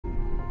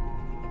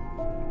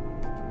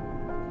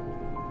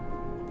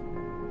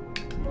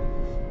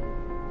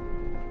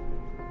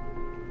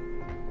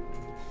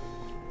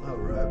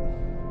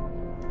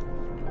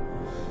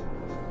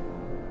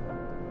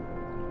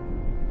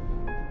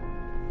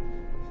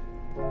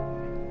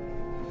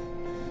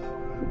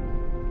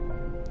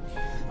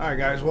Alright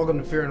guys, welcome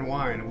to Fear and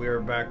Wine. We are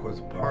back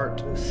with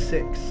part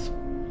 6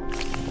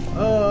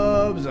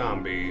 of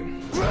Zombie.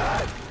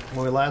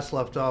 When we last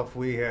left off,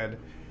 we had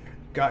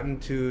gotten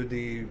to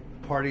the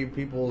party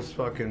people's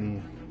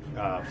fucking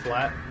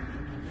flat.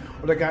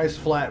 Or the guy's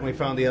flat, and we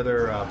found the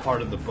other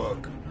part of the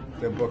book.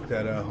 The book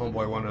that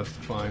Homeboy wanted us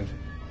to find.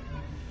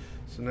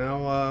 So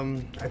now,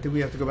 I think we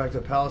have to go back to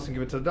the palace and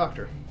give it to the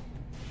doctor.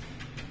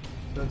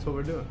 So that's what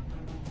we're doing.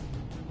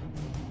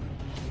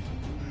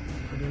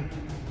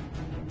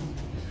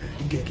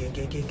 Just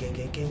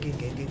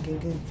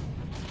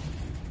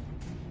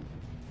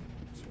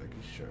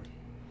making sure.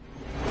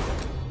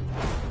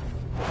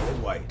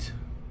 White.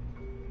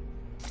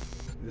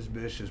 This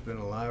bitch has been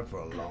alive for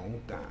a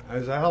long time.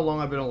 Is that how long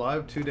I've been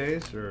alive? 2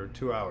 days or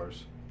 2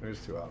 hours? It was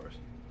 2 hours.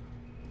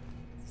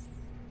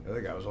 The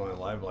other guy was only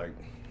alive like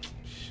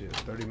shit,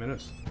 30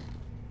 minutes.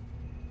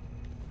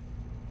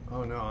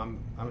 Oh no, I'm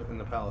in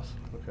the palace.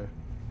 Okay.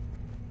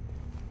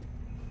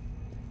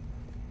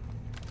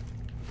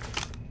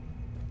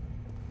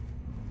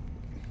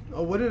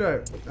 Oh, what did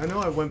I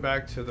know I went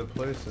back to the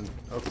place and...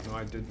 Oh, no,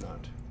 I did not.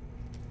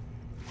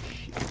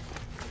 Shit.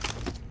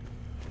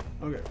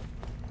 Okay.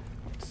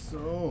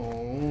 So...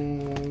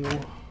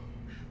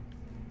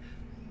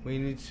 We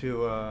need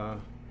to,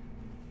 God,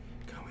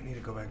 we need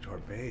to go back to our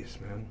base,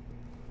 man.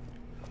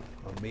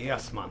 Oh,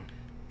 yes, man.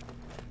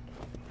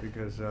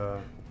 Because,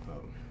 oh, there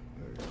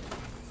we go.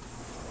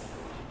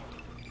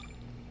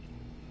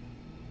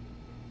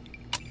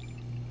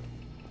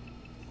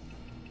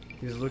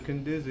 He's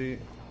looking dizzy.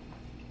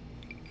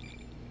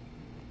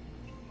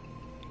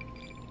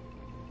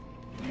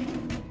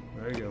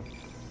 There you go.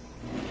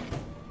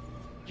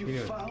 You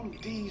found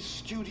D's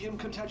Studium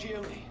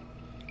Contagione.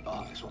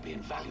 Oh, this will be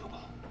invaluable.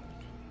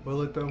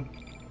 Will it though?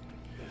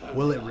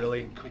 Will it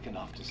really? Quick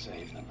enough to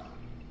save them.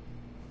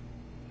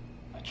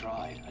 I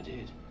tried, I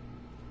did.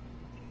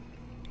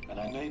 And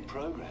I made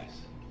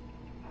progress.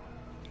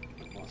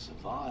 But what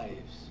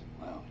survives,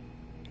 well,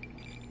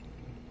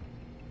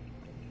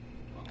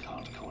 I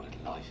can't call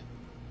it life.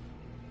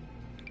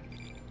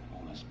 I'm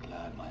almost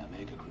glad my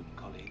Omega Group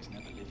colleagues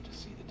never lived to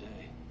see the day.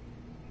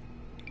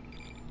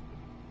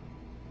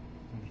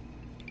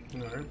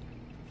 Alright.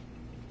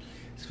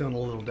 He's feeling a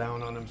little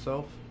down on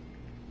himself.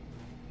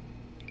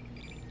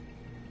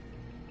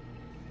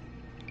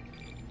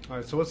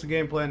 Alright, so what's the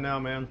game plan now,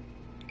 man?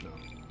 No.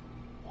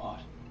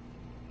 What?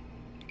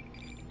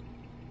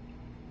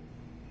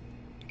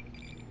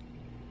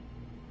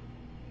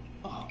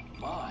 Oh,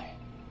 my.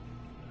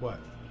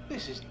 What?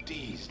 This is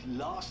D's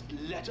last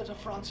letter to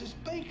Francis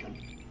Bacon.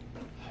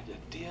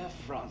 Dear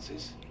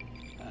Francis,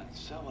 and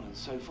so on and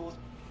so forth.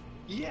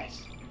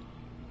 Yes,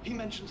 he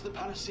mentions the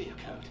Panacea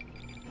Code.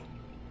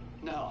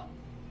 Now,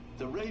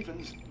 the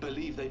Ravens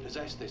believe they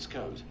possess this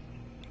code,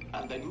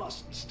 and they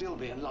must still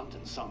be in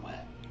London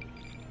somewhere.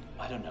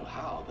 I don't know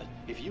how, but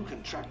if you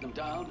can track them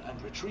down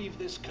and retrieve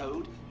this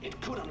code, it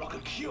could unlock a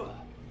cure.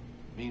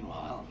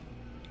 Meanwhile,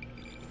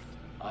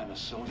 I'm a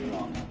soldier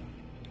on.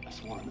 I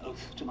swore an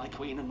oath to my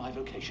queen and my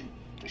vocation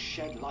to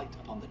shed light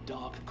upon the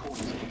dark corners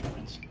of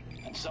ignorance,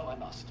 and so I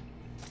must.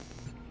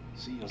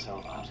 See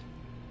yourself out.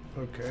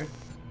 Okay.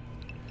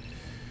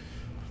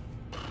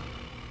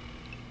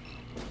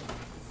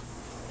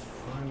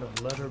 Find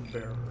the letter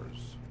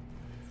bearers.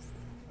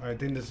 I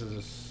think this is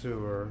a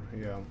sewer,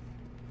 yeah.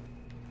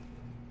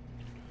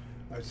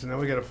 Alright, so now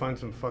we gotta find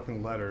some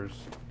fucking letters.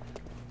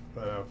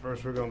 But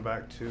first we're going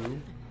back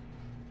to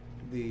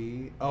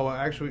the... Oh,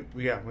 actually,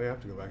 yeah, we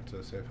have to go back to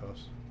the safe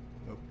house.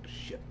 Oh,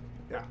 shit.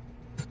 Yeah.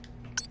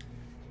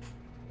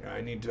 Yeah,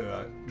 I need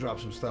to drop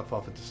some stuff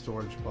off at the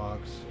storage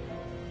box.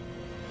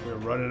 We're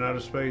running out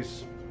of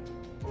space.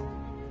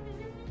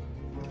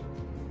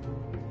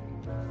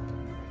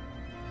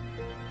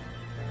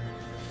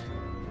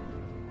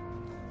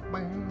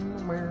 I'm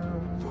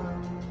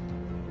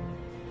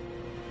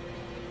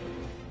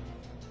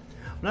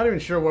not even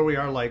sure where we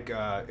are, like,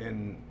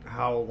 in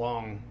how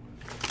long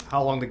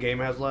the game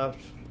has left.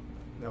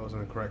 That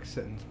wasn't a correct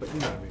sentence, but you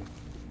know what I mean.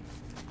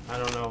 I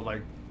don't know,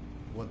 like,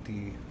 what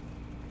the...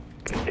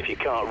 If you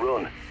can't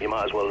run, you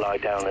might as well lie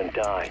down and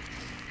die.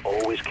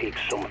 Always keep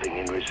something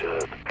in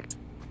reserve.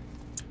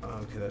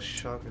 Okay, that's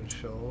shotgun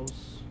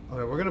shells.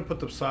 Okay, we're gonna put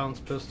the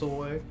silenced pistol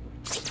away.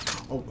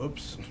 Oh,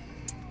 oops.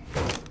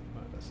 Alright,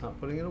 that's not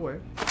putting it away.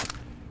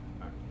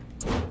 Alright.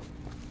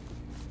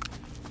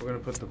 We're gonna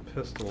put the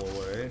pistol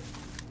away.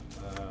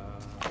 I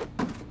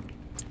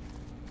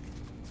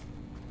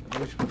think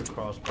we should put the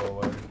crossbow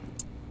away.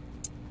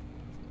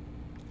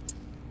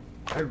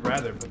 I'd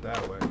rather put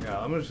that away. Yeah,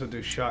 I'm just gonna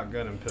do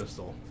shotgun and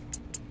pistol.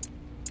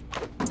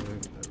 Get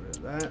rid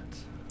of that.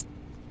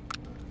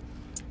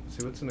 Let's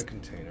see what's in the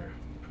container.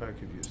 Probably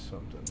could use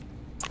something.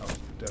 Oh,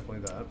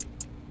 definitely that.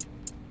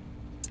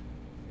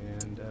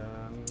 And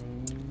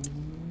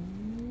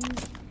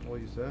we'll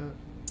use that.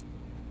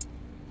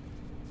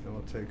 And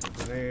we'll take a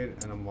grenade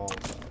and a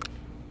Molotov.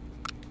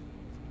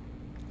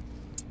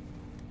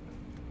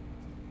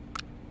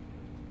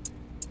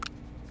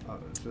 Oh,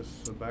 is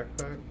this a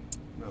backpack?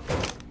 No.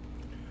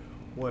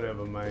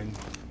 Whatever, man.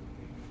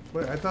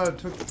 Wait, I thought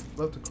it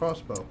left the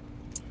crossbow.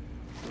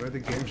 Maybe the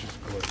game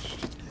just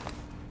glitched.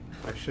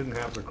 I shouldn't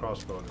have the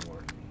crossbow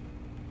anymore.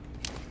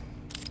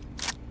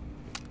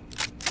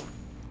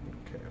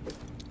 Okay.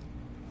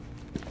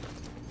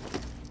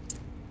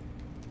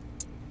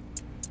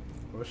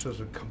 I wish those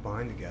would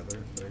combine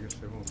together, but I guess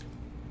they won't.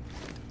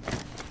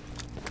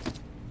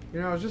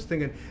 You know, I was just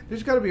thinking,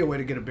 there's got to be a way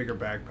to get a bigger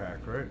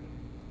backpack, right?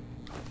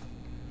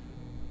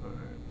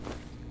 Alright.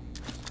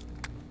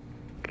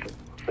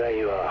 There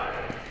you are.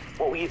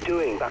 What were you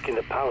doing back in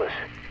the palace?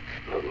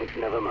 Look,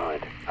 never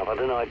mind. I've had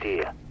an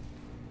idea.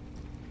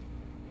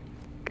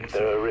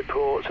 There are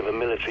reports of a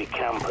military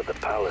camp at the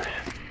palace.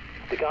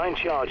 The guy in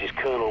charge is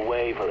Colonel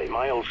Waverley,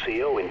 my old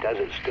CO in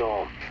Desert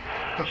Storm.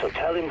 So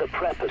tell him the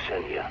Prepper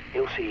sent you.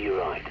 He'll see you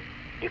right.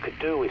 You could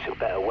do with some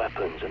better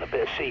weapons, and a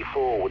bit of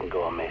C4 wouldn't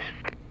go amiss.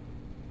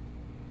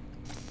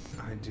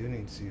 I do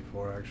need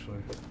C4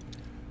 actually.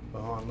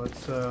 Well, hold on,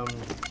 let's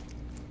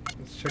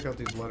check out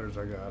these letters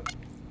I got.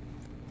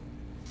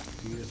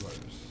 These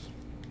letters.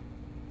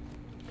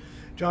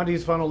 John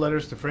Dee's final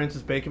letters to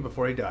Francis Bacon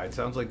before he died.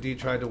 Sounds like Dee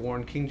tried to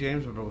warn King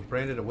James, but was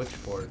branded a witch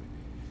for it.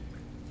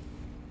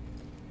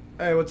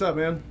 Hey, what's up,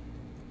 man?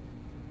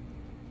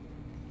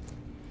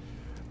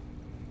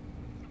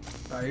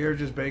 I hear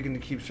just begging to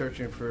keep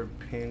searching for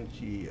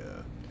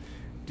Pangea.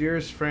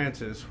 Dearest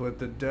Francis, with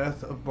the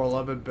death of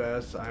beloved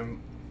Bess, I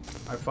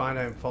find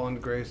I am fallen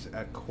to grace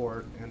at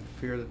court and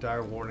fear the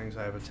dire warnings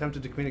I have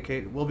attempted to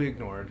communicate will be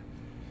ignored.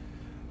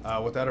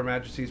 Without Her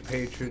Majesty's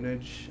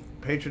patronage,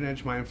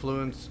 my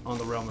influence on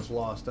the realm is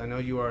lost. I know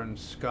you are in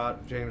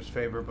Scott James'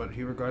 favor, but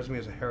he regards me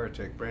as a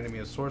heretic, branding me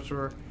as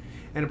sorcerer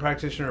and a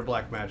practitioner of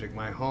black magic.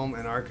 My home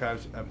and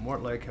archives at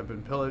Mortlake have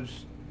been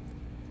pillaged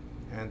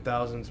and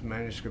thousands of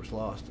manuscripts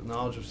lost. The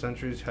knowledge of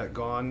centuries had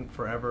gone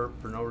forever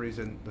for no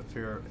reason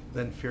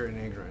than fear and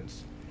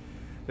ignorance.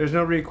 There's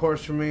no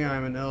recourse for me. I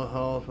am in ill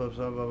health. Okay.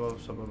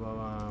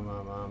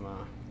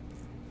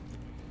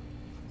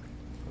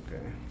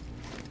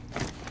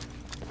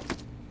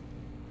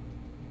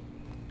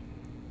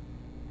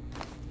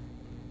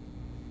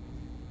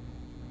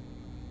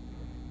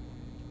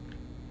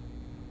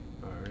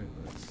 Alright,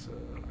 let's,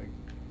 I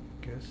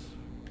guess.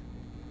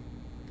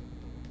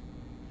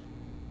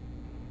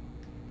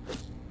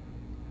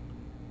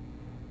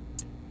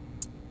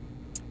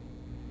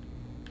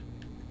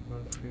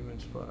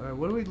 Freeman's spot. Alright,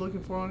 what are we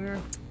looking for on here?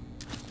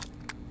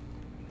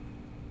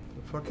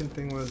 The fucking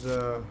thing was,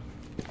 the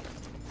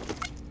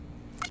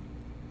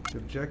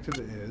objective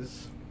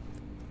is...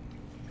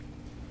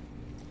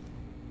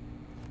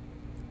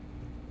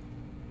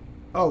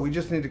 Oh, we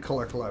just need to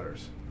collect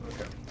letters.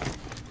 Okay.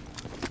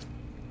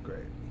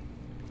 Great.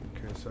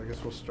 Okay, so I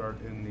guess we'll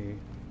start in the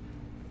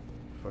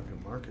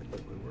fucking market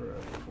that we were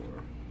at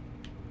before.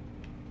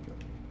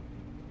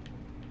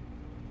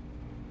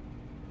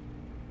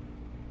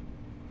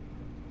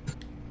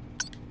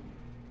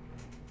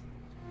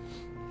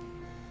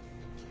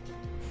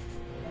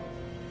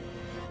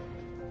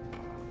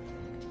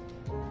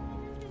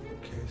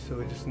 So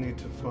we just need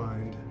to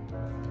find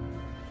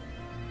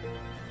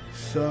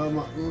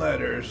some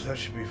letters. That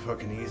should be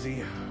fucking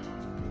easy.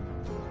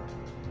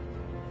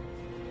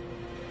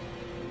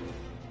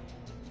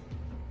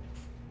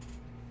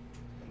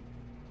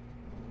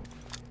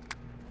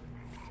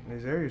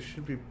 These areas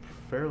should be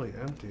fairly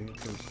empty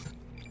because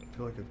I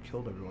feel like I've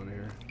killed everyone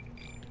here.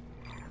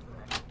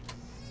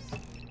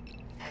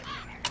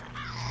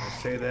 I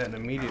say that and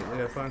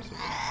immediately I find something.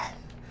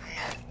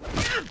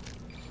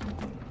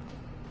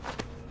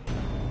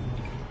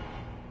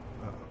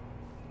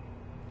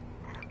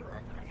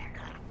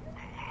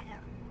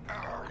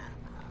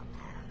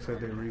 Said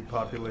they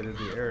repopulated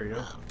the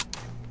area.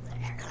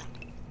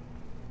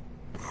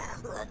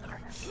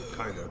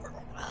 Kind of.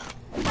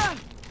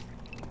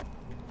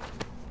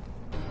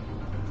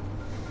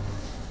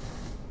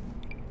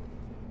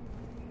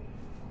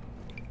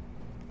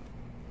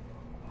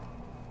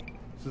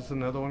 Is this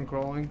another one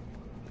crawling?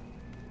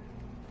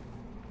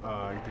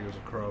 I think it was a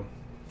crow.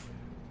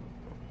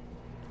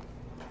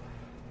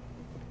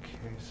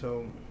 Okay,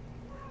 so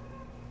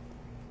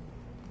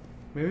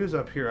maybe it was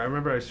up here. I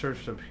remember I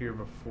searched up here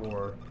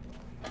before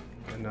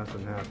and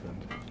nothing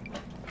happened.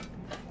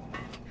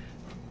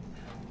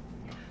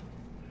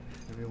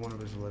 Maybe one of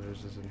his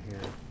letters is in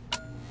here.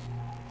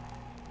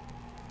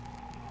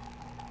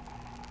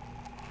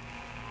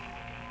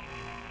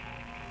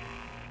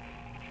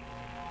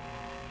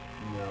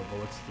 No, but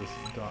what's this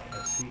dot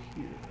I see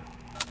here?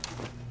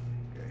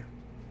 Okay.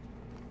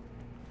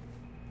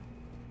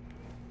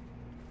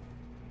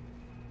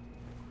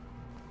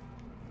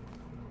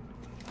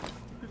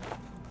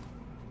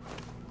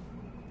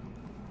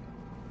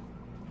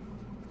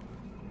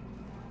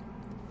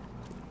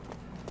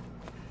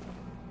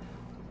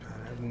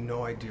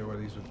 No idea where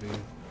these would be.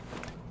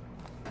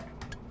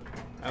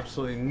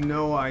 Absolutely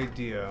no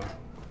idea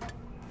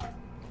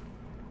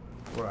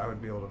where I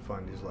would be able to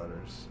find these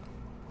letters.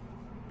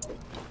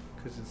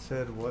 Because it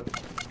said what?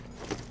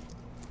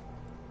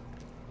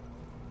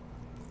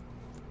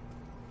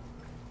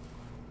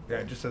 Yeah,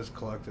 it just says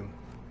collect them.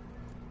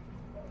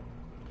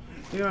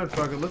 You know what,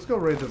 fuck it. Let's go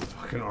raid the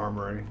fucking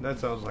armory. That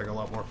sounds like a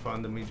lot more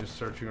fun than me just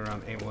searching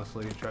around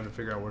aimlessly, trying to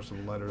figure out where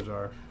some letters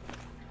are.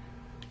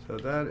 So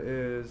that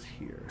is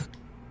here.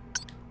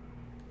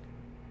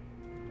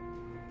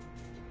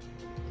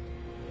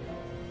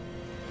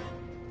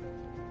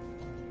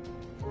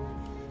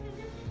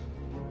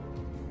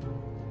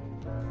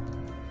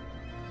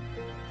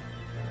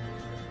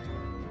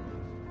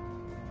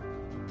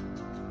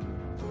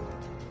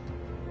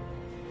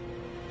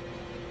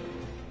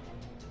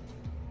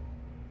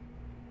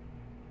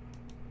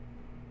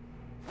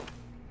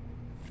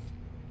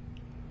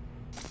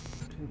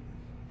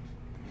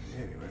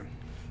 Anyway.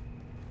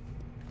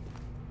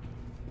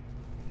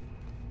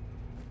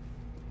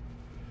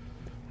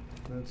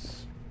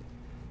 Let's...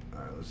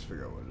 Alright, let's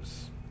figure out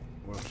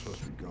where I'm supposed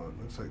to be going.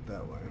 Looks like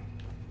that way.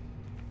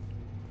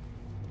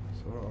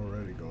 So we're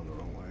already going the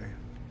wrong way.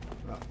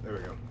 Ah, there we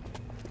go.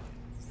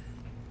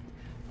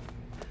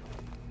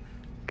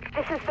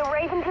 This is the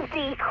Ravens of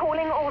D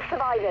calling all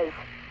survivors.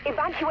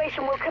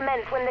 Evacuation will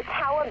commence when the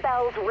tower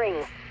bells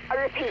ring. I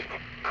repeat,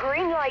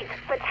 green light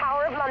for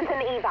Tower of London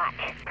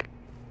EVAC.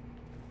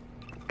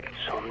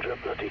 Sandra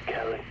bloody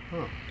Kelly.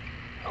 Huh.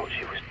 Thought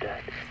she was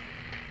dead.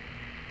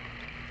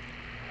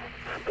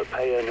 But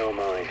pay her no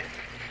mind.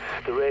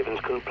 The Ravens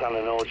couldn't plan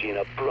an orgy in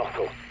a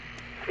brothel.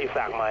 In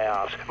fact, my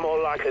ass, more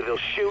likely they'll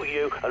shoot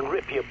you and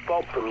rip your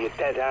bob from your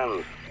dead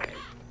hands.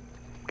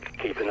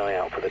 Keep an eye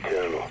out for the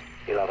Colonel.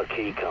 He'll have a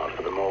key card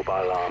for the mobile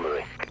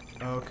armory.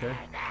 Okay.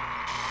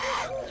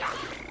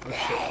 Oh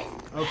shit.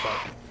 Oh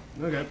fuck.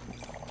 Okay.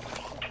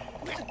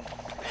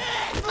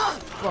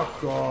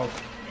 Fuck off.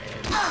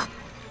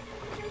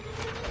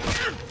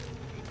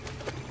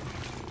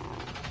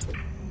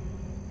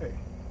 Hey.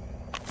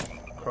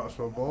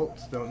 Crossbow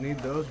bolts. Don't need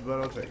those,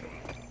 but I'll take them.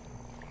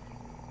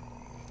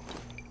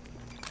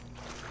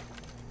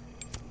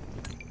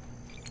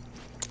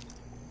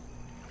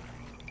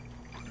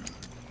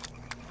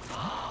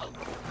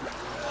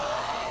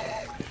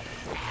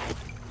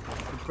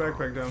 Put the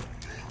backpack down.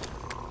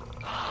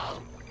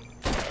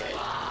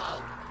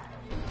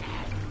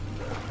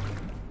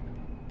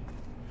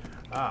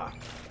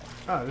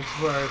 This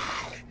is where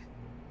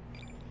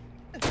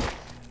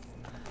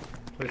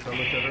place I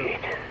looked at earlier.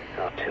 Shit,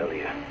 I'll tell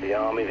you, the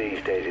army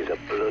these days is a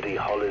bloody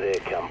holiday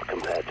camp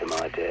compared to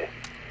my day.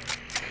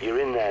 You're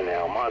in there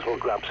now, might as well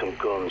grab some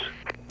guns.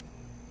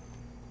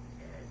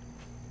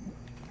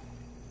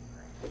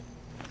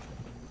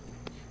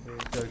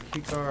 He's got a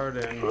key card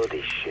and...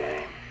 Bloody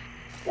shame.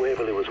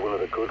 Waverley was one of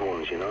the good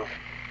ones, you know.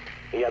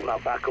 He had my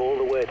back all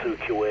the way through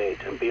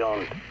Kuwait and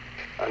beyond.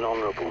 An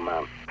honourable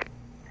man.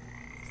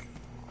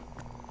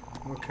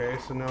 Okay,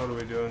 so now what are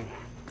we doing?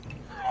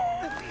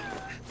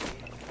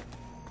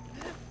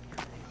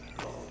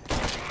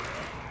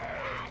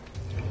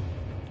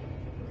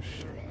 Oh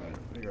shit,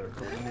 we got a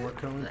couple more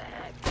coming.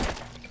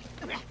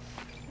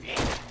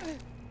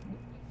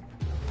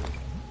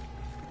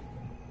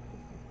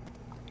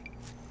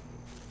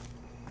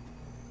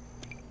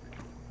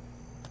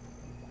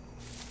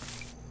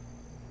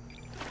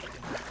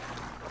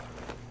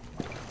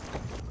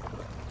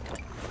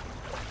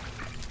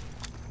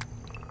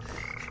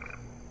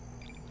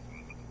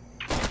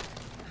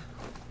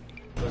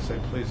 Let's say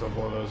please don't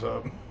blow those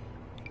up.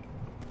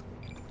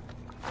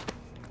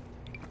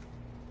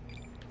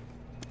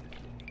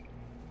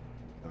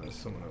 There's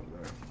someone over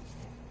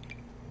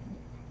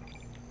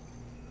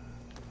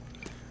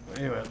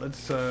there. Anyway,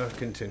 let's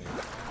continue.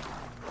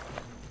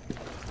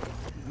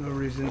 No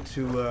reason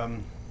to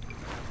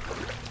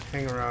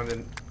hang around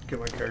and get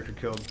my character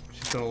killed.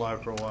 She's been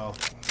alive for a while.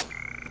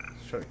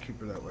 Let's try to keep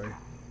her that way.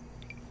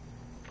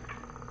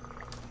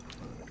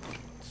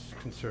 Let's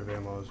conserve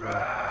ammo as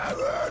well.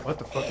 What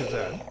the fuck is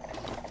that?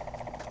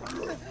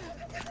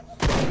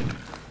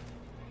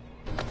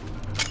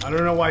 I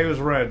don't know why he was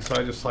red, so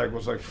I just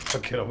was like,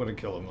 fuck it, I'm gonna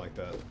kill him like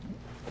that.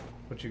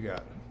 What you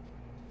got?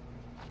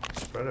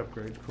 Spread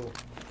upgrade, cool.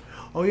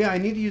 Oh yeah, I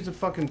need to use a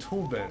fucking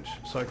tool bench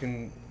so I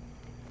can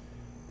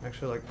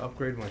actually like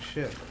upgrade my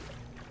shit.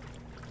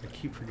 I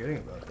keep forgetting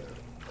about that.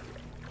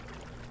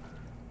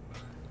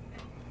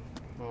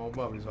 Oh,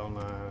 Bobby's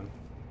online.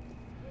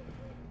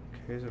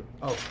 Okay,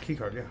 oh,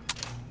 keycard, yeah.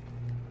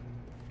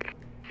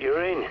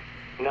 You're in.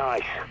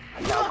 Nice.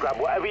 Now grab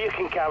whatever you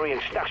can carry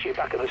and stash it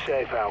back at the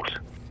safe house.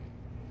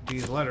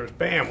 These letters.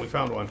 Bam! We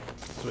found one.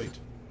 Sweet.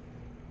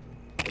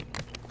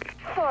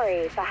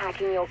 Sorry for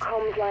hacking your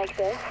comms like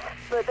this,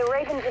 but the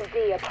Ravens of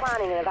D are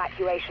planning an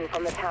evacuation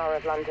from the Tower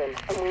of London,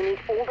 and we need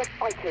all the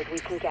fighters we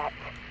can get.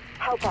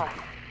 Help us,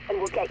 and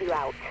we'll get you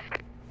out.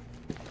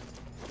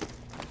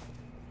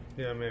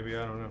 Yeah, maybe.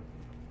 I don't know.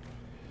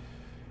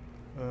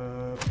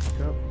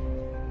 Pick up.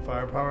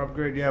 Firepower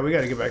upgrade. Yeah, we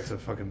gotta get back to the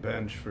fucking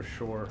bench for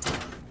sure.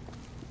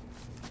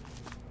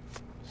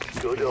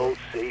 Good old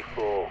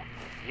C4.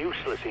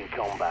 Useless in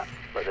combat,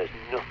 but there's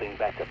nothing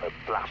better for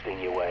blasting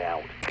your way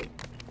out.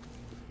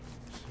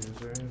 Is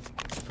there any...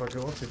 Fuck it,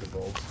 we'll take the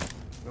bolts.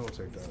 No, we'll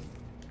take that.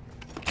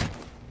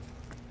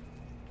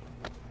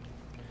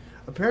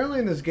 Apparently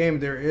in this game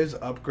there is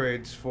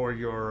upgrades for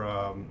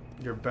your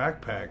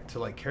backpack to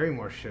like carry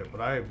more shit, but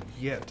I have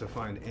yet to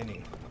find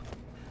any.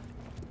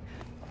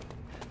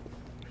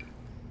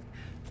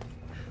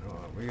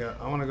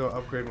 I want to go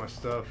upgrade my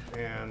stuff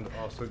and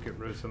also get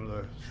rid of some of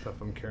the stuff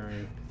I'm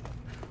carrying.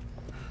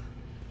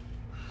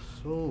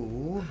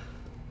 So,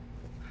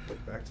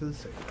 back to the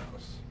safe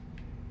house.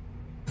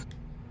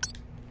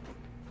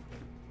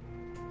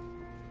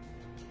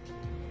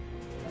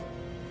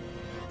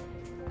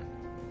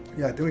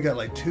 Yeah, I think we got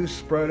like 2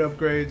 spread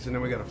upgrades and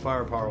then we got a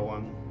firepower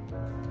one.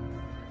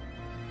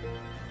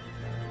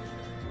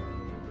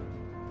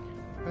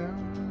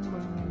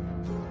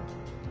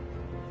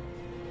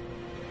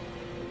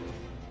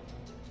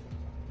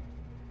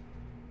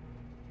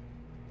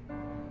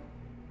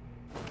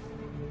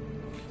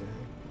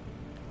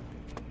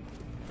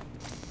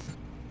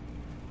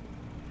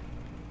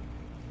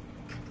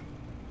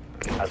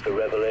 As the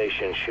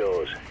revelation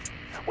shows,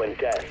 when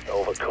death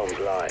overcomes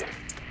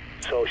life,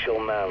 so shall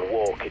man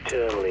walk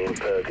eternally in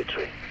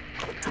purgatory,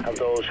 and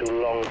those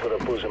who long for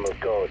the bosom of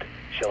God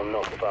shall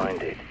not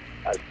find it,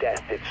 as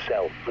death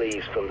itself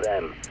flees from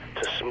them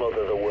to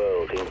smother the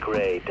world in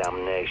grey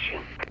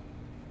damnation.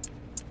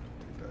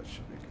 That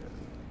should be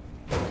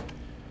good.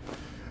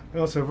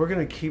 And also, if we're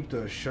gonna keep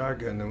the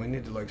shotgun, then we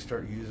need to like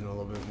start using it a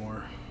little bit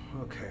more.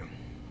 Okay.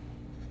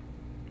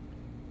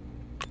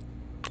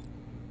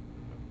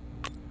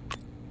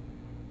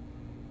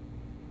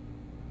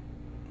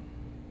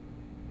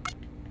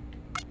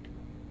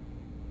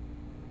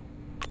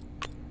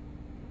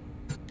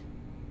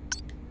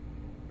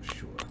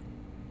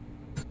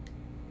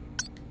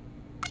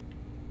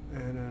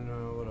 And then,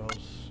 what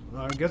else?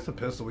 I guess the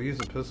pistol. We use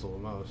the pistol the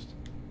most.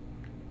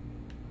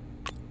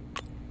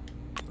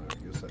 I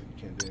guess that you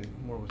can't do any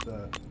more with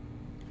that.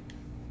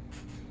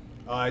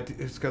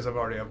 It's because I've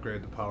already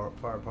upgraded the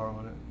firepower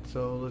on it.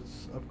 So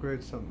let's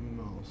upgrade something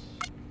else.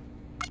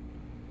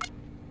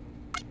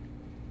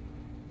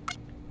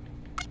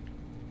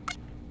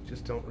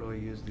 Just don't really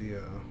use the,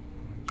 you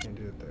can't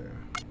do it there.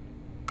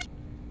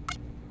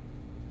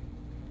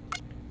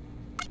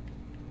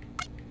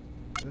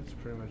 That's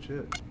pretty much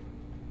it.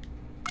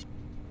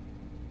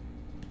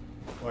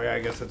 Oh yeah, I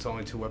guess that's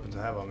only 2 weapons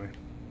I have on me.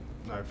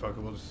 Alright, fuck it,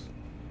 we'll just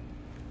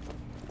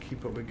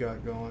keep what we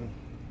got going.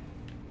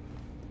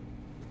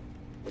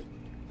 Okay.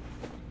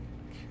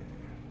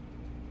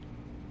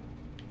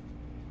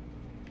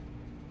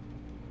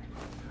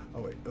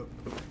 Oh wait, oh.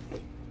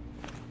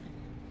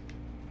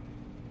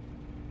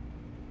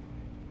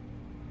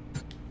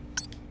 Okay,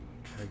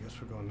 I guess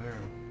we're going there.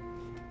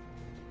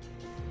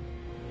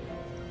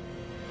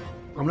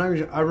 I'm not even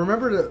sure. I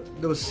remember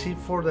that there was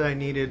C4 that I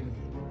needed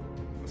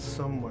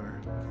somewhere.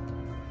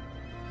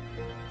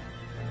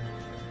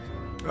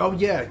 Oh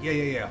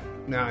yeah.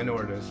 Now I know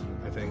where it is.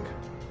 I think.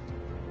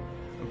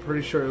 I'm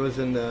pretty sure it was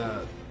in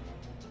the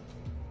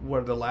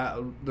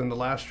in the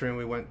last stream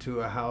we went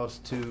to a house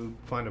to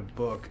find a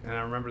book, and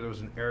I remember there was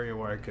an area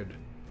where I could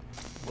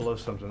blow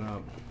something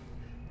up,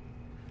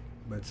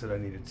 but it said I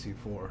needed C4.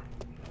 So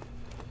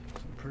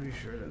I'm pretty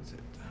sure that's it.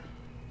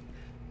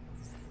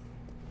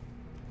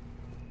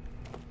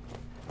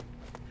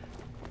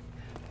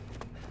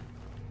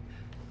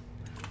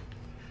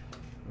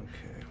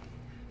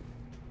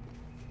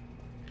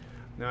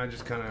 Now I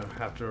just kind of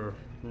have to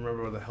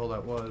remember where the hell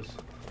that was.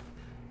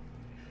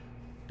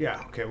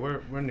 Yeah, okay, we're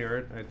near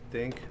it, I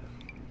think.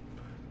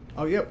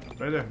 Oh, yep,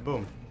 right there,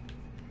 boom.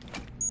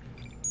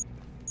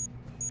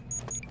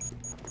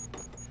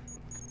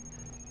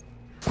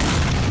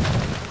 Right.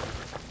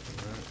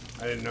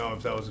 I didn't know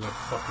if that was gonna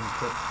fucking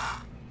clip.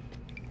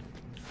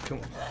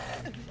 Come on.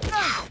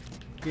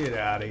 Get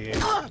out of here.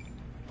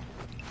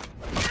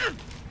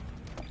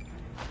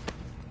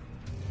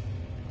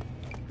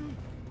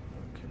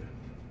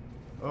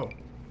 Oh.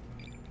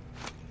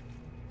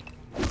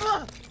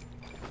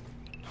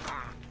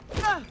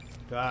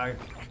 Die.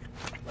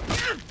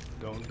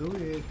 Don't do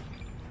it.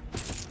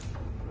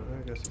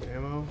 Alright, got some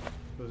ammo.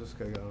 What's this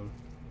guy got on?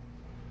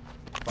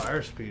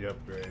 Fire speed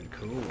upgrade.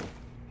 Cool.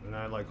 And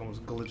I like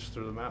almost glitched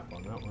through the map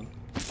on that one.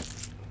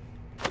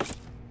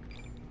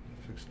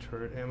 Fixed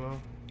turret ammo.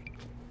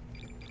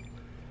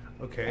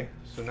 Okay,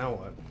 so now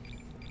what?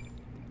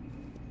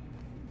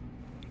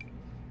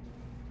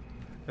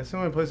 That's the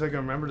only place I can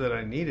remember that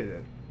I needed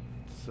it.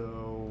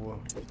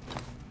 So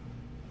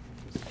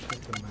let's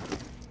check the map.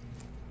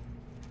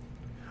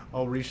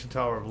 I'll reach the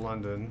Tower of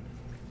London.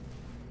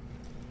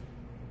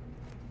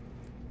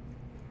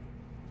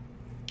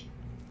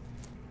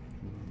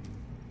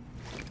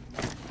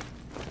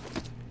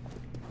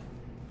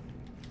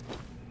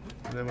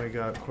 And then we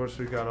got, of course,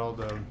 we got all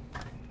the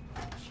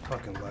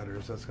fucking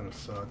letters. That's gonna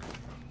suck.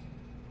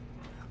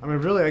 I mean,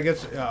 really, I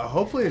guess,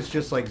 hopefully it's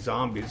just like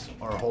zombies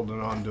are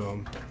holding on to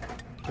them.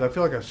 Because I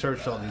feel like I've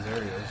searched all these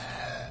areas.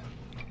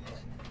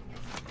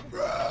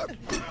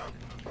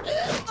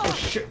 Oh,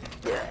 shit.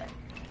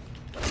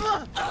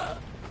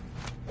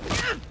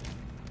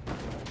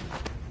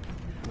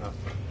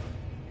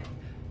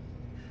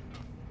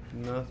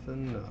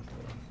 Nothing.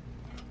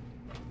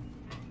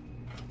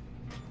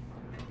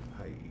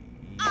 Hi.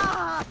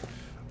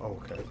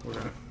 Okay,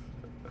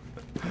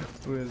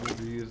 we're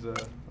gonna use a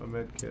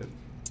med kit.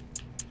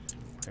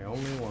 Okay,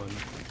 only one.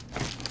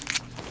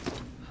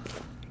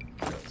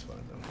 That's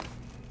fine though.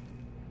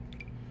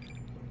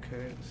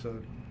 Okay, so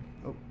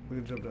we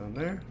can jump down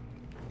there.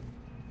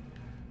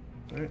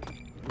 Alright.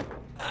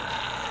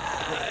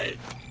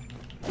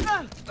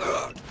 I'm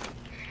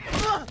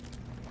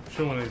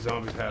sure one of these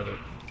zombies have it.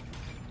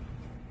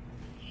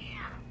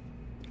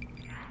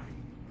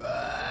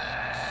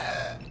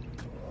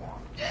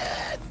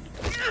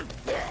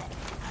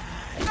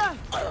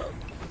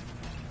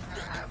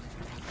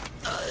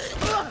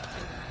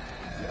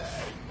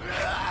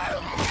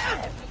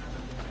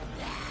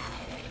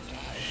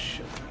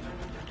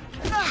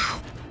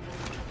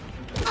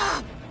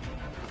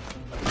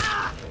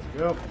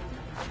 Yep.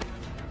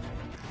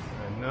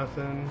 And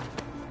nothing,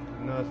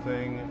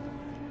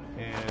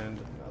 and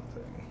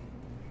nothing.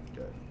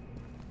 Good.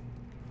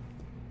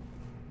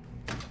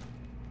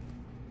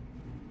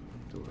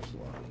 Door's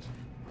locked.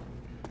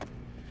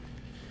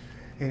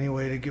 Any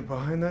way to get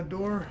behind that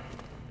door?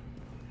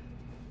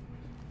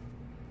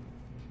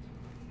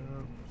 No,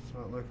 it's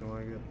not looking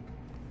like it.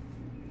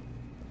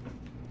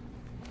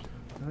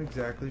 Not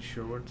exactly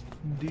sure what to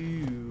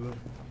do.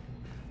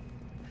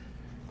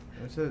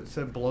 It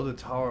said below the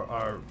tower,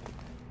 or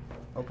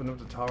open up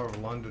the Tower of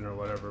London or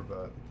whatever,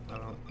 but I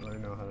don't really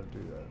know how to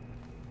do that.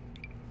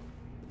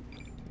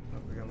 Oh,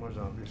 we got more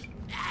zombies.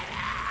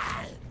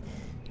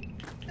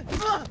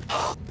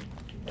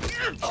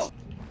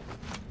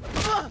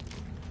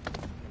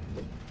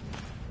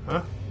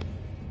 Huh?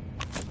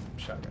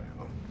 Shotgun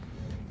ammo.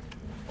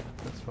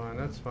 That's fine,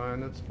 that's fine,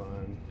 that's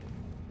fine.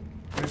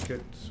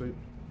 Medkit, sweet.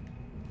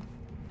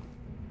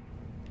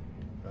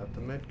 Got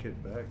the medkit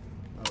back.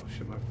 Oh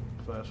shit, my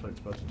flashlight's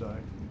about to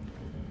die.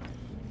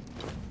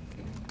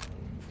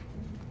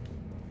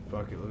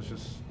 Fuck it, let's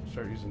just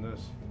start using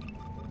this.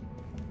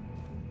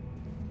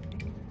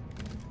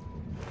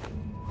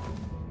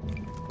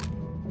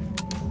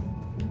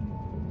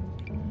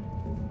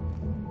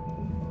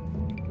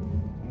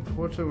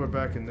 Unfortunately, we're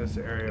back in this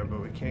area, but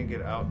we can't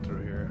get out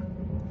through here.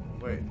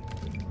 Wait.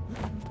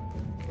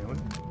 Can we?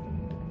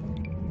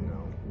 No.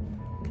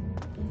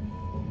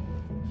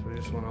 So we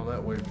just went all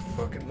that way for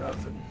fucking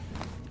nothing.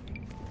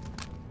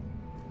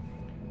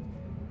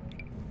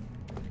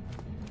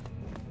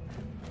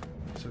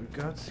 So we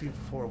got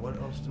C4.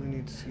 What else do we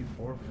need C4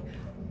 for?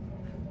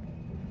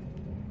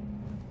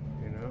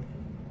 You know?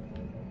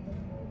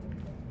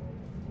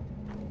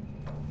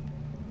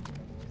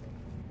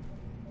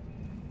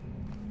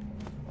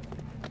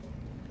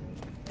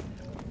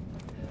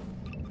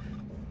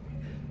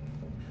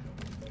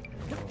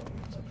 Oh,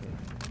 what's up here?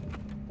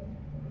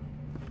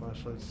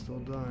 Flashlight's still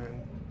dying.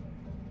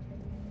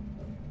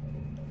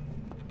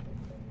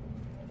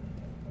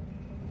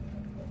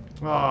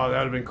 Oh, that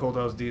would have been cool.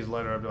 That was D's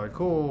letter. I'd be like,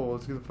 cool,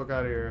 let's get the fuck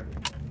out of here.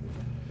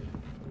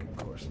 Fucking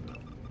course not.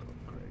 Oh,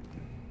 great.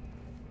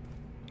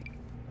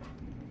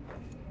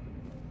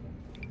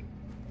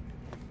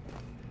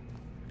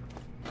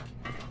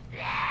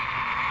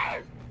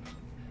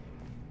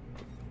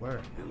 Where?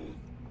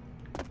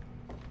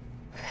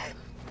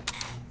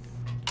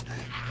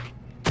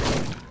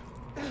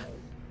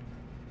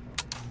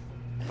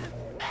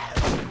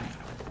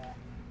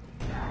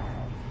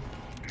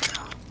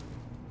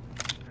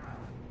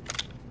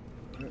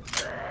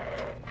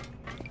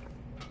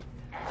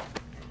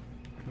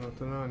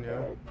 Nothing on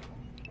yet.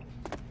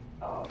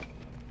 Oh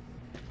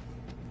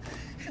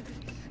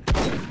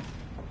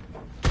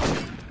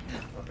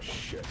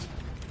shit.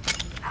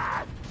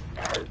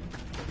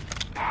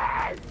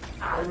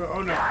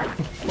 Oh no.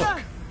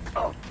 Fuck.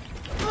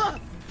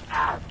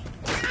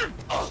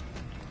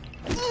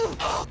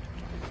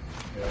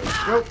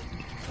 Nope.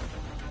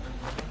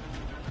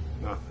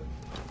 Nothing.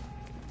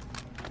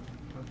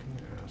 Fucking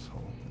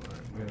asshole.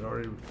 Alright, we had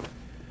already.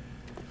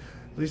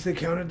 At least they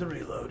counted the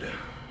reload.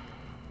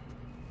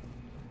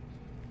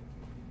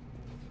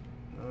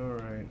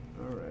 Alright.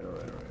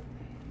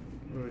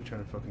 What are we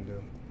trying to fucking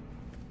do?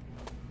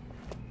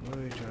 What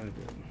are you trying to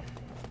do?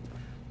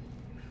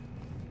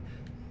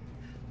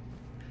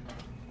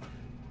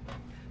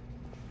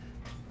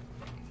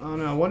 I don't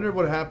know. I wonder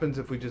what happens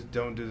if we just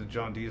don't do the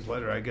John D's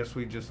letter. I guess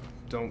we just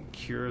don't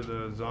cure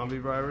the zombie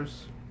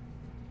virus.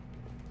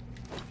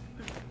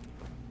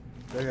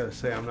 I gotta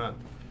say, I'm not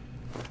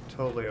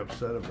totally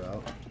upset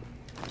about.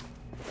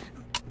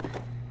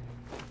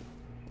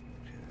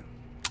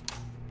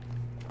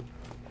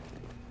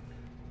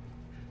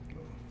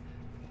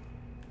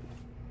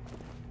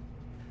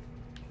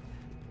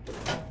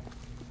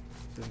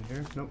 Is it in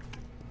here? Nope.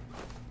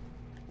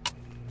 That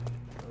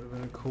would have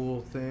been a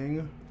cool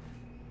thing.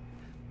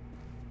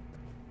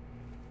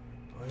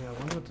 Oh yeah, I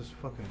wonder what this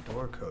fucking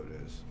door code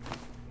is.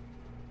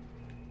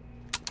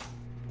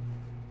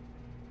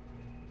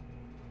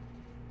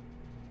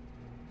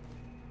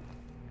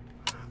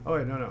 Oh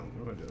wait, no.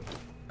 What am I doing?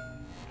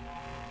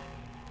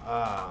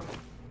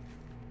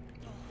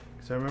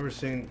 Because I remember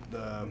seeing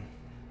the...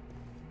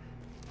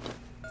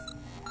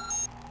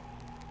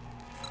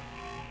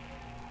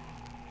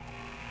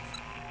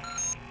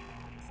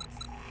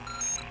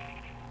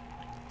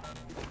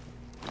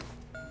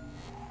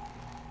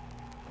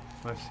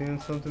 Am I seeing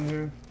something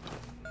here?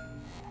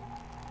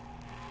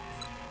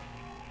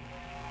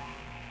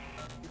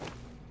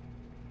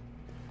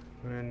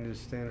 Maybe I need to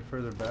stand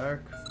further back?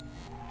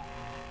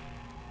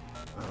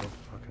 I don't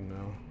fucking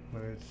know.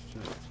 Maybe it's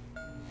just...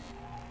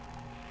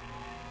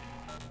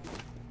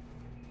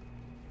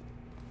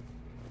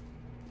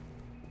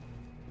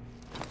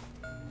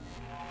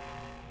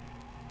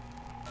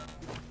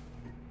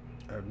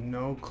 I have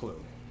no clue.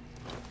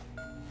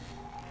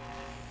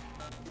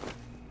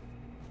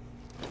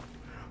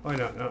 Oh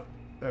no, no.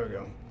 There we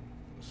go.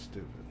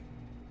 Stupid.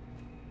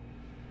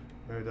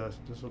 Maybe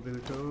this will be the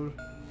code.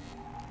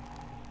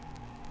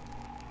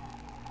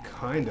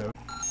 Kind of.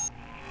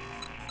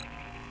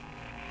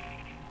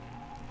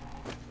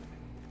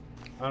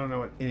 I don't know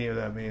what any of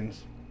that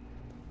means.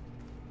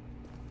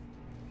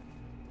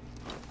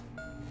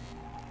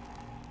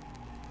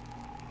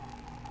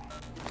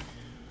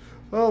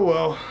 Oh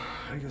well,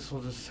 I guess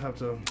we'll just have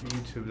to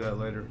YouTube that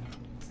later.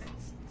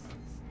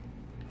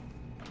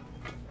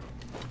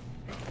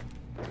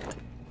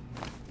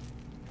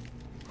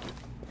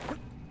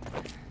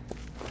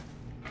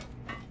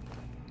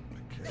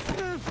 Okay.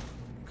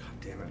 God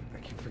damn it, I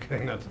keep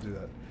forgetting not to do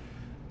that.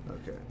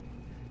 Okay.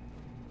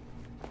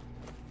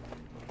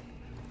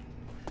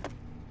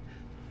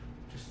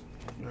 Just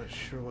not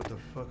sure what the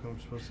fuck I'm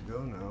supposed to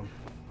go now.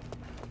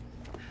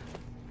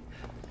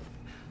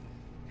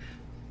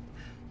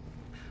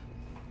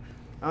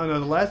 I don't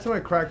know, the last time I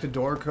cracked a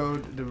door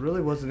code, there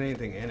really wasn't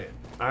anything in it.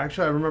 I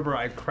remember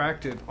I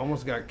cracked it,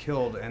 almost got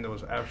killed, and there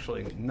was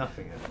actually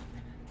nothing in it.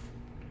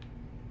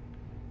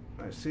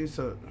 I see,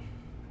 so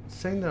it's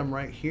saying that I'm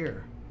right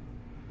here.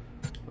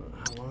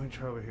 Let me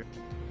try over here.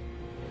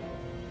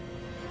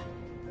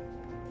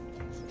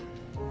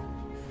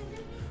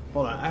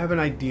 Hold on, I have an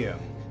idea.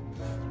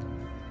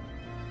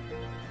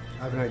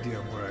 I have an idea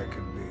of where I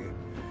could be.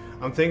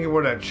 I'm thinking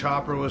where that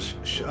chopper was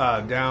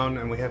down,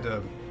 and we had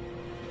to...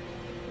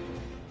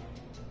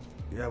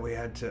 Yeah, we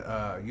had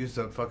to use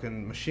the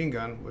fucking machine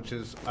gun, which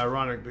is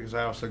ironic because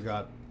I also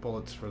got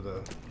bullets for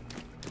that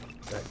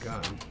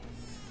gun.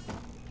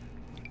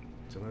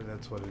 So maybe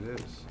that's what it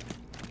is.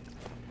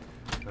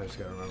 I just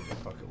gotta remember what the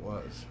fuck it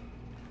was.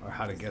 Or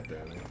how to get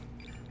there, I mean.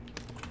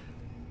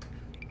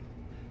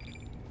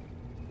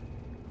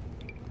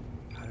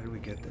 How did we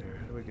get there?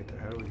 How do we get there?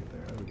 How do we get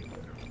there? How do we get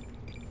there?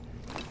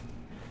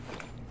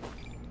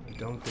 I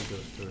don't think it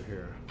was through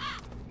here.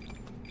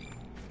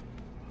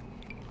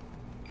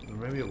 Or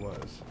maybe it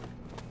was.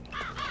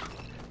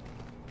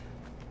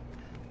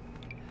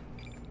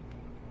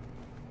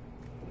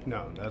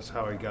 No, that's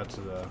how I got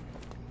to the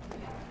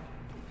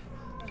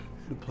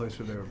place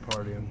where they were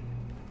partying.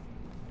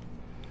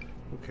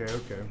 Okay,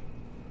 okay.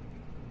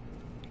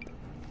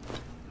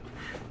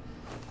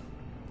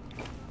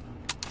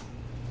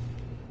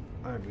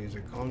 Alright,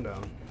 music, calm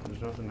down.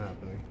 There's nothing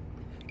happening.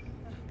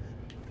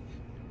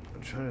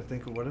 I'm trying to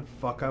think of where the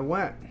fuck I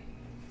went.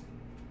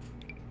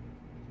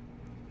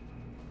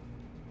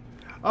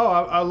 Oh,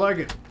 I like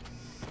it.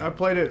 I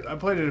played it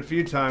a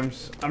few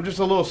times. I'm just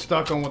a little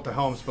stuck on what the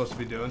hell I'm supposed to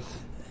be doing.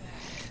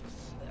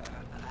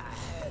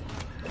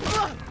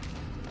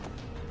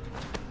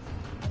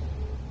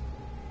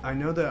 I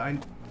know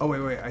that oh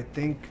wait, I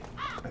think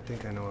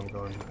I know where I'm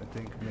going. I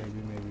think maybe.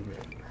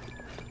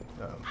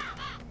 Oh,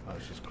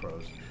 it's just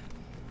crows.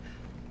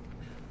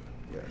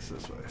 Yeah, it's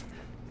this way.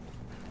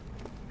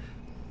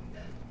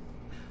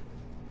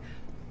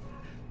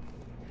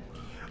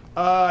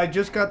 I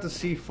just got the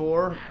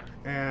C4,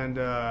 and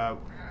I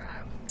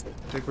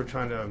think we're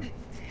trying to,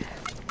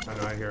 I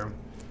know I hear him,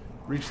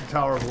 reach the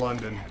Tower of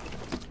London.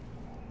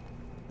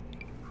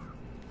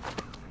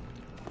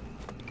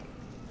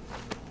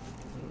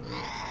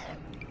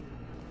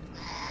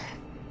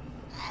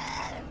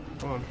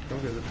 Come on, go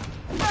get it.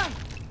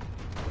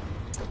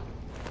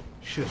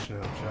 Shush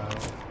now,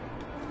 child.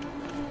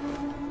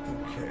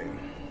 Okay.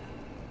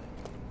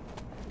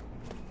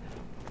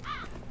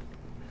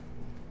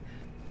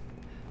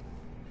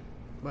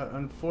 But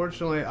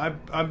unfortunately,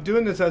 I'm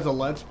doing this as a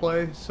Let's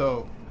Play,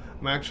 so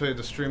I'm actually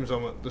the stream's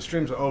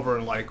over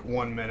in like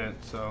 1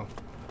 minute, so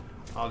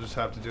I'll just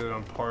have to do it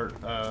on part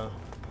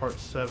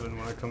 7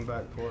 when I come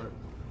back for it.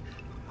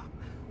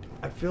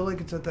 I feel like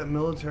it's at that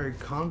military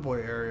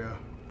convoy area,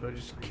 but I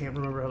just can't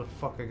remember how the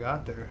fuck I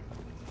got there.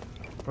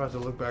 I'll probably have to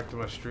look back to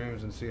my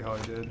streams and see how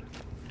I did.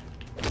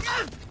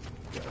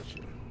 Gotcha.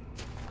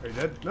 Are you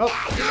dead? Nope,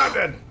 you're not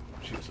dead.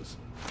 Jesus.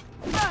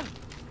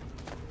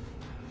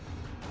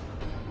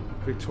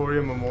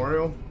 Victoria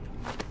Memorial.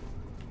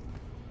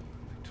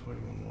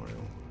 Victoria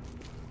Memorial.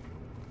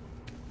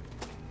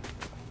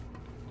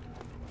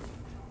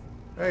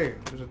 Hey,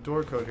 there's a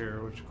door code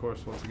here, which of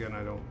course, once again,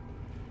 I don't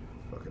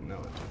fucking know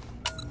it.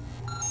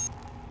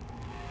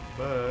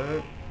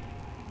 But...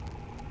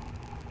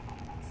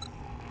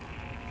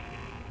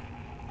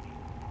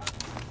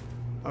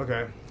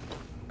 okay.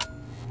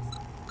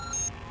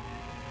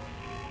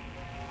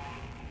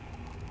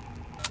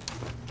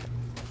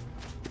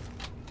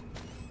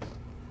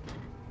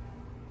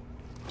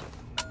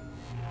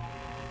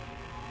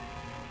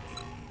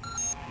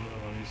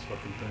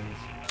 Fucking things.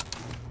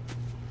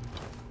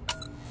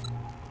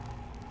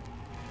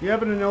 You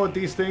happen to know what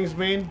these things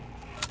mean?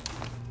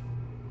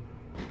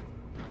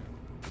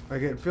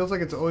 Like, it feels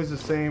like it's always the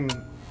same.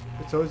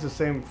 It's always the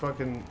same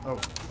fucking. Oh,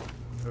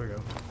 there we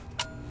go.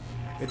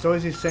 It's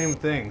always these same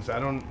things. I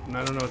don't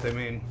know what they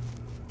mean.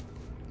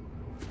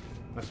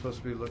 Am I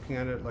supposed to be looking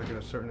at it like at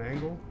a certain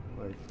angle?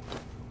 Like.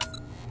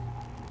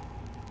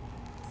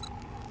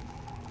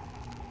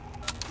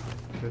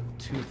 The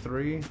 2,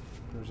 3. Or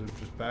is it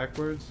just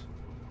backwards?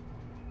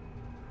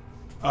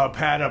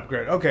 Pad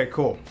upgrade. Okay,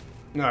 cool.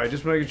 Alright,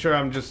 just making sure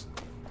I'm just...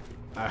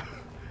 I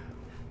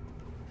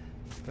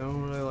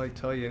don't really like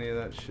tell you any of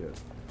that shit.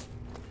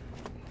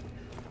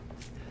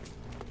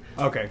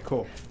 Okay,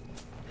 cool.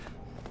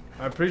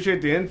 I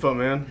appreciate the info,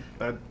 man.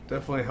 That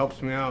definitely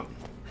helps me out.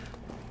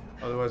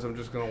 Otherwise, I'm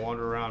just gonna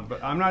wander around.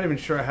 But I'm not even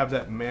sure I have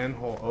that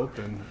manhole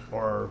open,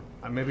 or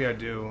maybe I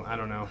do. I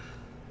don't know.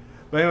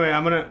 But anyway,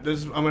 I'm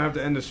gonna have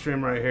to end the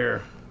stream right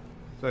here.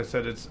 As I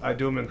said, I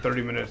do them in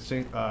 30-minute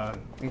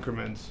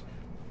increments.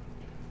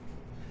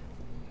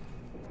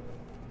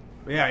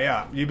 But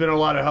yeah, you've been a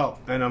lot of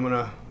help, and I'm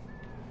gonna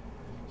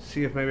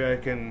see if maybe I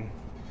can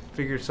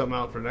figure something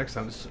out for next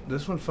time.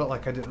 This one felt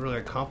like I didn't really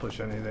accomplish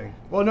anything.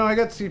 Well, no, I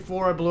got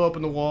C4. I blew up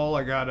in the wall.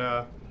 I got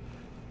I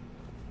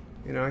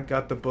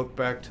got the book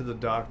back to the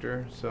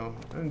doctor, so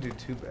I didn't do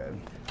too bad.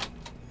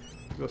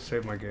 Go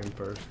save my game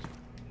first.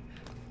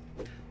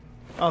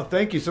 Oh,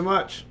 thank you so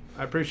much.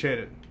 I appreciate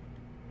it.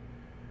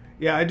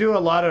 Yeah, I do a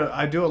lot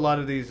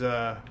of these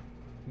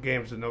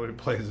games that nobody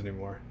plays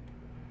anymore.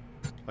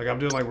 Like I'm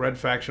doing like Red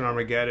Faction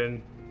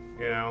Armageddon,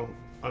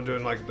 I'm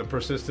doing like the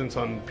Persistence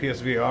on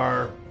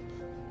PSVR.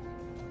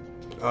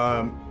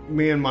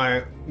 Me and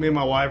my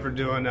wife are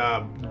doing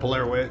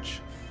Blair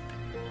Witch.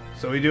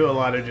 So we do a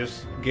lot of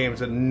just games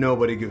that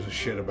nobody gives a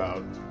shit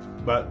about.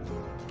 But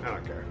I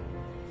don't care.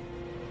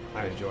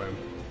 I enjoy them.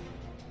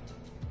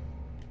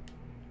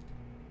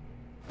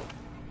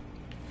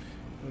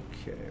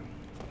 Okay.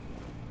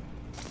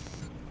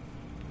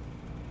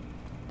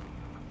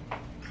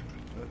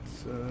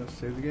 Let's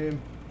save the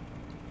game.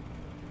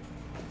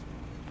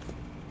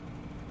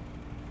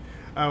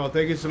 Alright, well,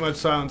 thank you so much,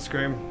 Silent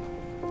Scream.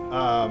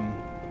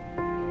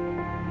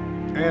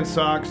 And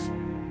Socks.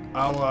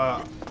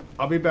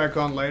 I'll be back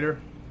on later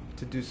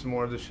to do some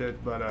more of this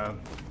shit, but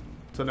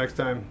until next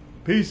time,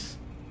 peace.